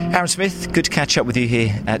Aaron Smith, good to catch up with you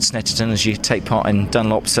here at Snetterton as you take part in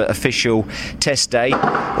Dunlop's official test day.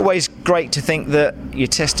 Always great to think that your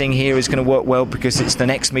testing here is going to work well because it's the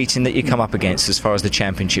next meeting that you come up against as far as the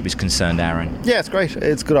championship is concerned, Aaron. Yeah, it's great.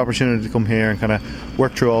 It's a good opportunity to come here and kind of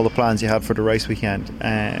work through all the plans you had for the race weekend.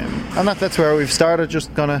 And that's where we've started,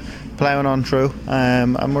 just kind of ploughing on through.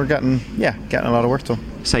 And we're getting a lot of work done.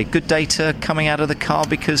 Say, good data coming out of the car,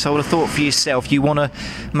 because I would have thought for yourself you want to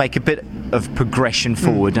make a bit of progression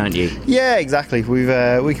forward, don't you? Yeah, exactly. We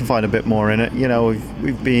can find a bit more in it. You know,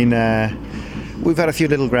 we've had a few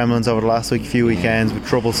little gremlins over the last few weekends with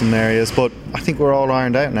troublesome areas, but I think we're all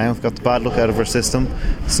ironed out now. We've got the bad look out of our system.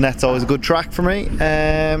 Snet's always a good track for me.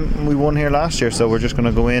 We won here last year, so we're just going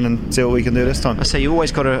to go in and see what we can do this time. I say you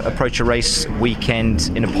always got to approach a race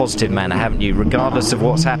weekend in a positive manner, haven't you? Regardless of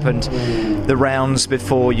what's happened the rounds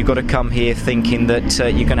before, you've got to come here thinking that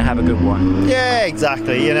you're going to have a good one. Yeah,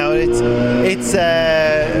 exactly. You know, it's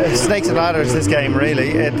snakes and ladders, this game,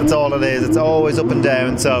 really. That's all it is. It's always up and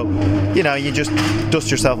down, so you know, you just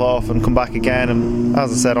dust yourself off and come back again. And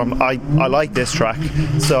as I said, I like this track,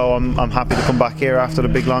 so I'm happy to come back here after the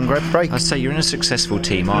big long break. I say you're in a successful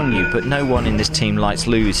team, aren't you? But no one in this team likes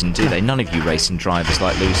losing, do they? None of you racing drivers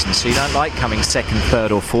like losing, so you don't like coming second,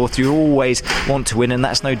 third or fourth. You always want to win, and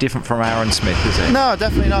that's no different from Aaron Smith, is it? No,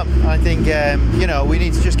 definitely not. I think you know, we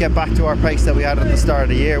need to just get back to our pace that we had at the start of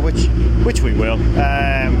the year, which we will.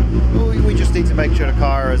 We just need to make sure the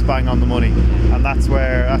car is bang on the money, and that's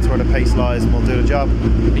where the pace lies, and we'll do the job.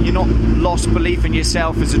 And you're not lost belief in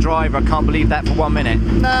yourself as a driver. I can't believe that for 1 minute.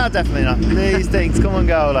 No, definitely not. These things come and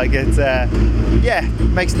go. Like it's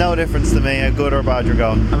makes no difference to me how good or bad you're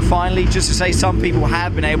going. And finally, just to say, some people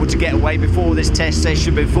have been able to get away before this test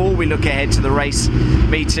session. Before we look ahead to the race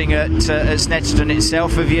meeting at Snetterton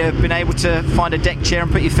itself, have you been able to find a deck chair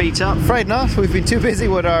and put your feet up? Afraid not. We've been too busy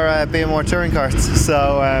with our BMR touring carts,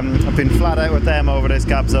 so I've been flat out with them over this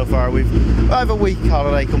gap so far. I have a week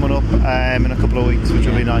holiday coming up in a couple of weeks, which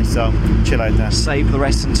will be nice, so chill out there. Save the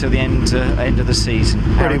rest until the end of the season.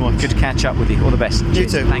 Pretty much. Good to catch up with you. All the best. You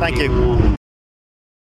too. Thank you.